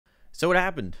So what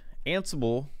happened?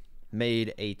 Ansible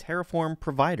made a Terraform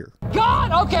provider.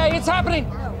 God, okay, it's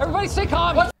happening. Everybody stay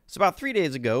calm. What? So about 3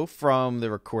 days ago from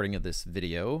the recording of this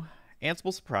video,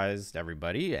 Ansible surprised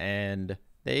everybody and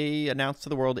they announced to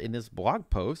the world in this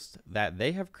blog post that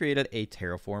they have created a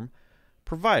Terraform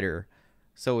provider.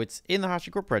 So it's in the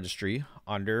HashiCorp registry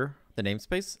under the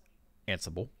namespace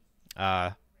Ansible.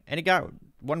 And it got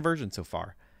one version so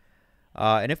far.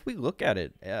 And if we look at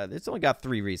it, it's only got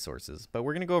 3 resources, but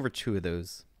we're going to go over 2 of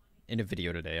those in a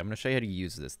video today. I'm going to show you how to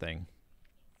use this thing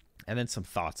and then some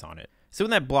thoughts on it. So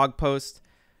in that blog post,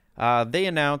 they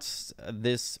announced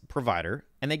this provider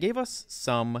and they gave us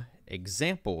some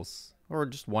examples, or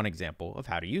just one example of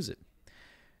how to use it.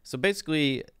 So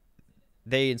basically,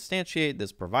 they instantiate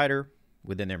this provider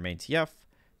within their main TF.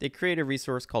 They create a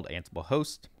resource called Ansible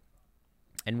host.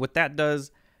 And what that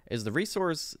does is the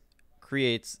resource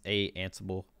creates a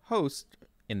Ansible host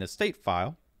in the state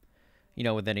file,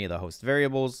 with any of the host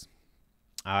variables.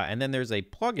 And then there's a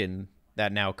plugin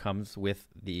that now comes with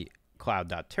the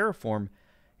cloud.terraform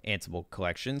Ansible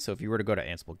collection. So if you were to go to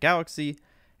Ansible Galaxy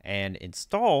and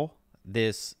install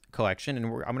this collection, and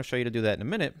I'm going to show you to do that in a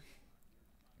minute,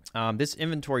 this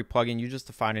inventory plugin, you just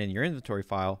define it in your inventory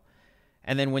file.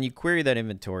 And then when you query that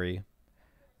inventory,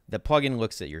 the plugin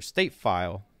looks at your state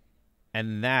file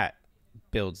and that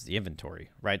builds the inventory,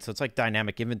 right? So it's like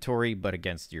dynamic inventory, but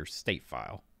against your state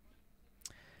file.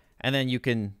 And then you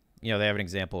can, they have an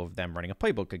example of them running a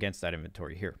playbook against that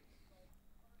inventory here.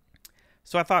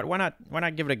 So I thought, why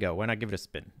not give it a go? Why not give it a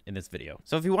spin in this video?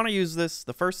 So if you want to use this,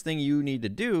 the first thing you need to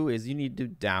do is you need to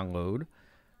download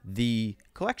the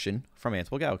collection from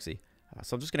Ansible Galaxy.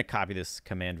 So I'm just going to copy this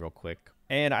command real quick.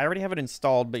 And I already have it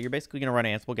installed, but you're basically going to run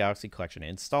Ansible Galaxy collection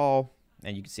install,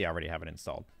 and you can see I already have it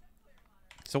installed.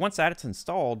 So once that's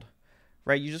installed,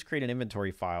 right, you just create an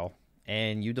inventory file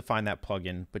and you define that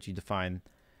plugin, but you define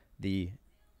the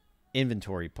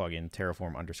inventory plugin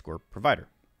Terraform_provider.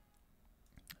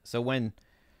 So when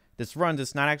this runs,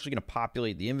 it's not actually going to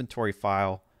populate the inventory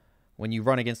file. When you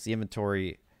run against the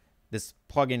inventory, this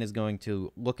plugin is going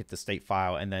to look at the state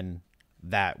file and then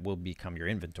that will become your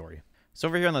inventory. So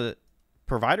over here on the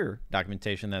provider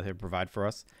documentation that they provide for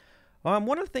us,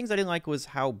 one of the things I didn't like was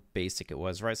how basic it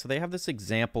was, right? So they have this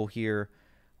example here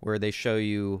where they show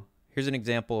you, here's an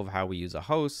example of how we use a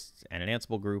host and an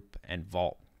Ansible group and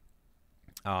Vault.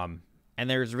 And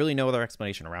there's really no other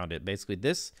explanation around it. Basically,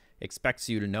 this expects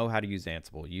you to know how to use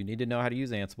Ansible. You need to know how to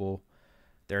use Ansible.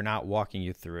 They're not walking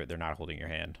you through it. They're not holding your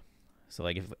hand. So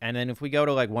and then if we go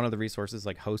to like one of the resources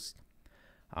like host,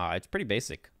 it's pretty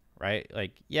basic, right?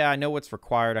 Like, yeah, I know what's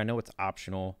required. I know what's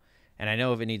optional. And I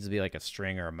know if it needs to be like a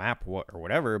string or a map or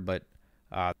whatever, but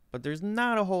there's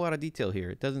not a whole lot of detail here.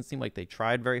 It doesn't seem like they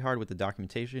tried very hard with the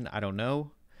documentation. I don't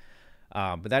know.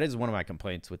 But that is one of my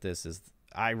complaints with this is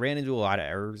I ran into a lot of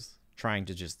errors trying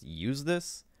to just use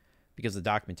this because the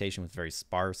documentation was very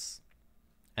sparse.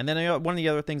 And then one of the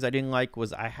other things I didn't like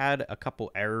was I had a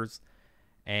couple errors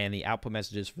and the output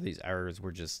messages for these errors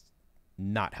were just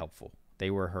not helpful. They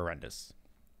were horrendous.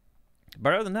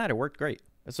 But other than that, it worked great.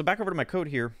 So back over to my code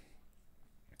here.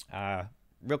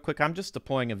 Real quick, I'm just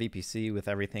deploying a VPC with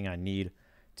everything I need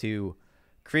to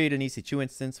create an EC2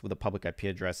 instance with a public IP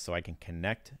address so I can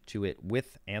connect to it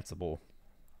with Ansible.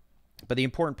 But the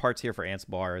important parts here for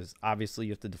Ansible are is obviously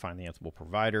you have to define the Ansible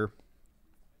provider.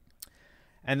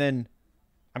 And then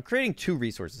I'm creating 2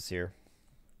 resources here.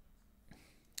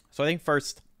 So I think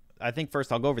first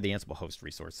I'll go over the Ansible host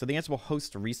resource. So the Ansible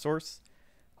host resource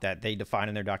that they define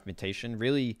in their documentation,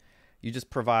 really you just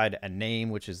provide a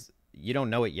name, which is, you don't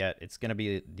know it yet. It's going to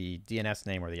be the DNS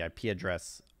name or the IP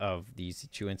address of the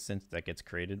EC2 instance that gets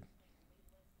created.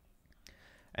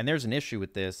 And there's an issue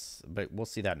with this, but we'll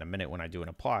see that in a minute when I do an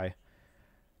apply.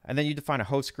 And then you define a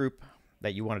host group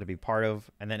that you want it to be part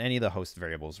of, and then any of the host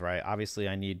variables, right? Obviously,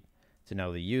 I need to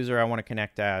know the user I want to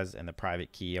connect as and the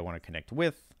private key I want to connect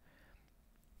with.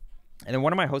 And then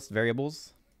one of my host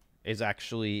variables is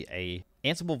actually a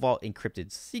Ansible Vault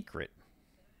encrypted secret.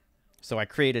 So I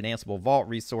create an Ansible Vault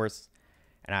resource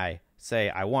and I say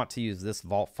I want to use this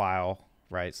Vault file,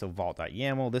 right? So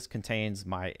vault.yaml, this contains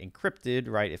my encrypted,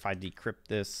 right? If I decrypt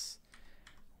this,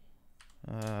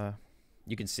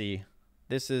 you can see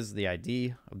this is the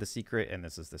ID of the secret and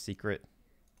this is the secret.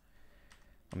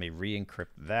 Let me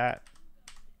re-encrypt that.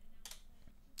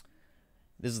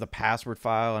 This is the password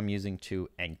file I'm using to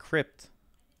encrypt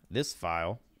this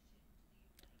file.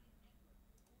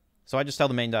 So I just tell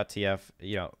the main.tf,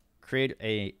 create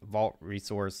a Vault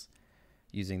resource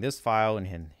using this file,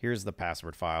 and here's the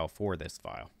password file for this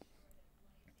file.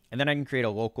 And then I can create a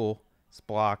local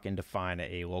block and define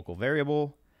a local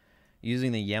variable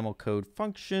using the YAML code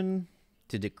function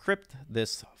to decrypt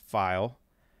this file.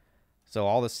 So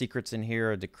all the secrets in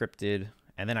here are decrypted,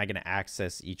 and then I can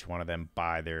access each one of them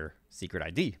by their secret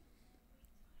ID.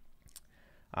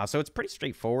 So it's pretty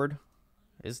straightforward.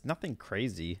 It's nothing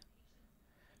crazy.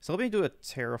 So let me do a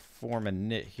terraform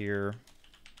init here,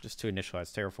 just to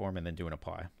initialize terraform and then do an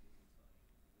apply.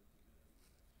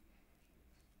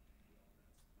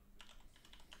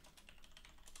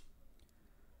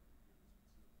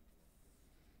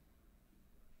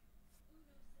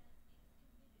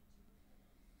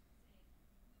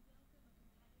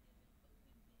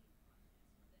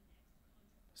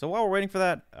 So while we're waiting for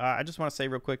that, I just want to say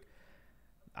real quick,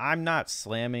 I'm not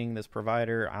slamming this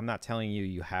provider. I'm not telling you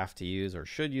you have to use or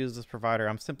should use this provider.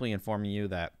 I'm simply informing you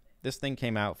that this thing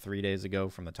came out 3 days ago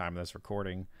from the time of this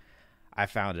recording. I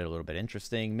found it a little bit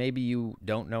interesting. Maybe you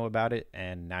don't know about it,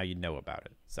 and now you know about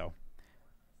it. So,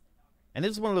 and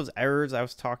this is one of those errors I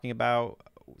was talking about.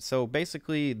 So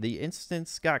basically, the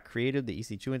instance got created, the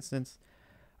EC2 instance,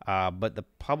 but the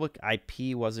public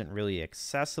IP wasn't really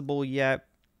accessible yet.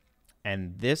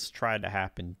 And this tried to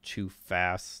happen too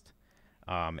fast.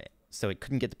 So it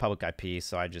couldn't get the public IP.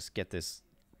 So I just get this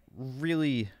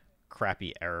really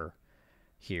crappy error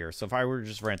here. So if I were to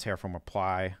just run terraform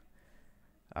apply,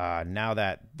 now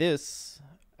that this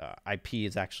IP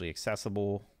is actually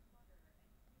accessible,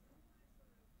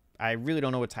 I really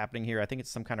don't know what's happening here. I think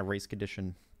it's some kind of race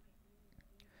condition.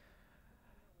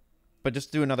 But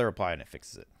just do another apply and it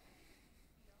fixes it.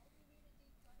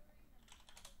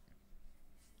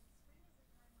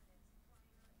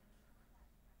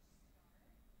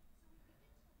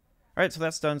 All right, so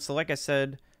that's done. So like I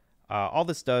said, all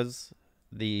this does,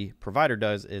 the provider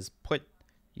does, is put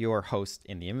your host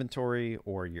in the inventory,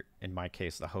 or your, in my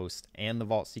case, the host and the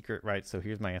vault secret, right? So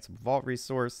here's my Ansible vault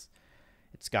resource.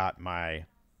 It's got my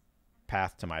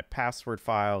path to my password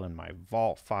file and my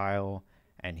vault file.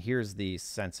 And here's the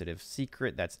sensitive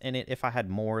secret that's in it. If I had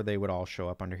more, they would all show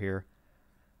up under here.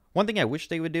 One thing I wish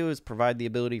they would do is provide the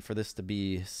ability for this to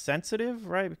be sensitive,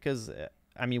 right? Because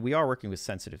I mean, we are working with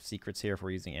sensitive secrets here if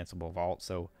we're using Ansible Vault,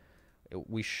 so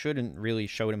we shouldn't really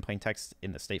show it in plain text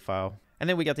in the state file. And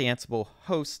then we got the Ansible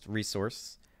host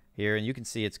resource here, and you can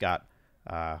see it's got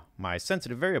my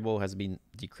sensitive variable has been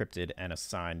decrypted and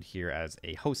assigned here as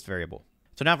a host variable.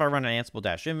 So now if I run an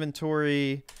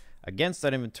Ansible-inventory against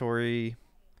that inventory,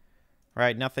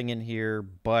 right, nothing in here,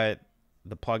 but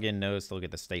the plugin knows to look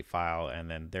at the state file, and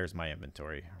then there's my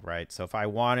inventory, right? So if I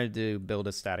wanted to build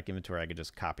a static inventory, I could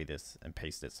just copy this and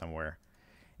paste it somewhere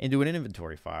into an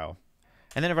inventory file.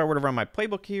 And then if I were to run my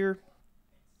playbook here,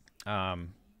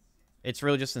 it's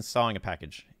really just installing a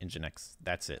package in Nginx.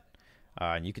 That's it.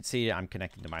 And you can see I'm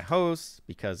connected to my host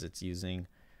because it's using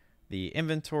the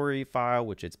inventory file,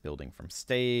 which it's building from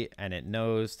state, and it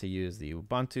knows to use the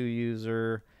Ubuntu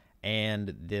user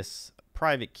and this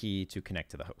private key to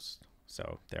connect to the host.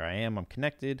 So there I am, I'm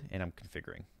connected, and I'm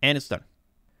configuring. And it's done.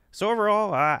 So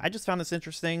overall, I just found this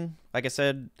interesting. Like I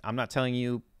said, I'm not telling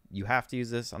you you have to use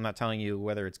this. I'm not telling you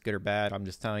whether it's good or bad. I'm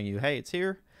just telling you, hey, it's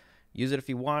here. Use it if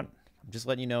you want. I'm just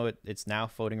letting you know it's now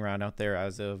floating around out there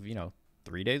as of,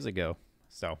 3 days ago.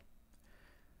 So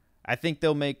I think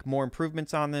they'll make more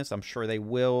improvements on this. I'm sure they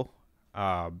will.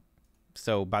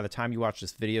 So by the time you watch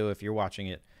this video, if you're watching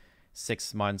it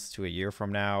 6 months to a year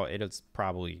from now, it is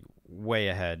probably way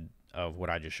ahead of what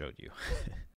I just showed you.